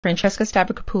Francesca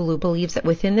Stavrokopoulou believes that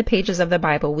within the pages of the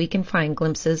Bible we can find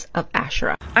glimpses of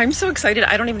Asherah. I'm so excited.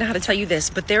 I don't even know how to tell you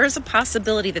this, but there is a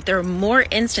possibility that there are more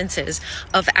instances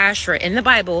of Asherah in the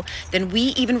Bible than we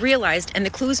even realized, and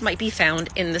the clues might be found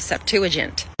in the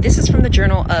Septuagint. This is from the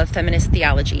Journal of Feminist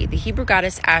Theology, the Hebrew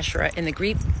goddess Asherah in the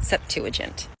Greek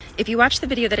Septuagint. If you watch the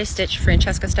video that I stitched,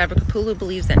 Francesca Stavrokopoulou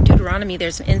believes that in Deuteronomy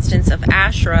there's an instance of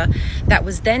Asherah that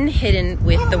was then hidden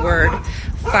with the word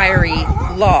fiery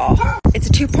law. It's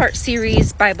a two-part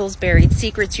series, Bible's Buried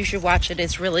Secrets. You should watch it.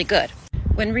 It's really good.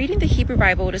 When reading the Hebrew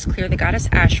Bible, it is clear the goddess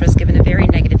Asherah is given a very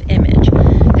negative image.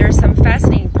 There are some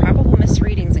fascinating probable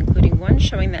misreadings, including one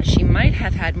showing that she might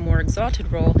have had more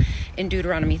exalted role in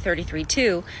Deuteronomy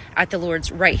 33:2. At the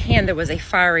Lord's right hand there was a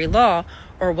fiery law,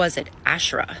 or was it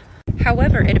Asherah?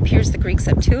 However, it appears the Greek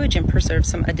Septuagint preserves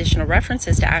some additional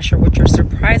references to Asherah which are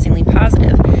surprisingly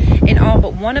positive. In all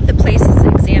but one of the places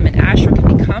examined, Asherah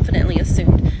can be confidently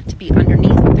assumed to be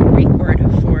underneath the Greek word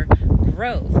for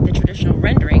grove, the traditional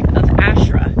rendering of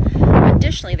Asherah.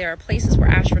 Additionally, there are places where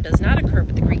Asherah does not occur,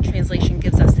 but the Greek translation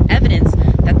gives us evidence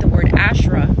that the word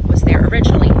Asherah was there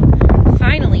originally.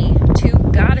 Finally, two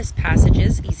goddess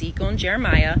passages, Ezekiel and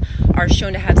Jeremiah, are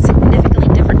shown to have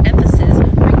significantly different emphasis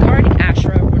regarding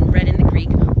Asherah when read in the Greek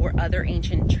or other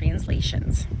ancient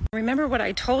translations. Remember what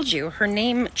I told you, her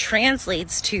name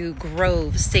translates to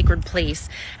grove, sacred place,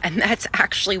 and that's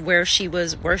actually where she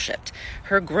was worshipped.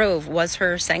 Her grove was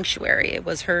her sanctuary. It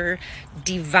was her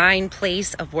divine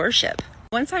place of worship.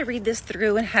 Once I read this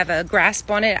through and have a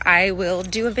grasp on it, I will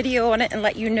do a video on it and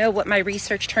let you know what my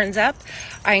research turns up.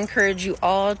 I encourage you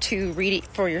all to read it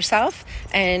for yourself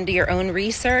and do your own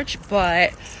research,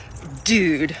 but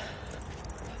dude,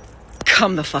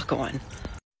 come the fuck on.